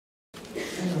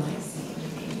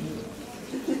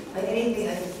anything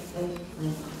like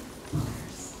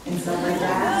and stuff like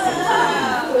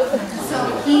that. So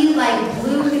he like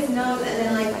blew his nose and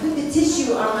then like put the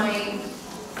tissue on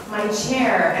my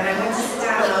chair, and I went to sit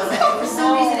down and I was like, for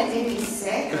some reason it made me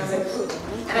sick, and I was like,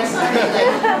 and I started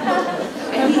like,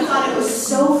 and he thought it was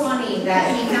so funny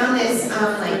that he found this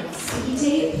like sticky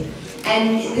tape, and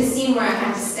this scene where I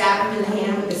had to stab him in the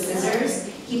hand with the scissors,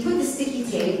 he put the sticky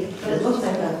tape, but it looked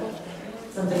like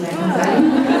something that comes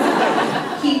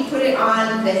out. He put it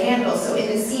on the handle, so in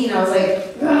the scene I was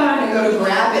like, ah, and I go to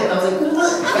grab it, and I was like,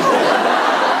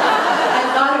 I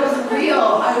thought it was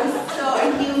real.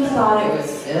 And he thought it was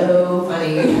so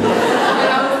funny. And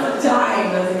I was dying.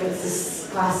 I was like, it's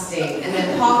disgusting. And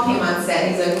then Paul came on set,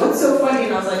 and he's like, what's so funny?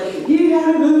 And I was like, you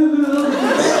gotta move.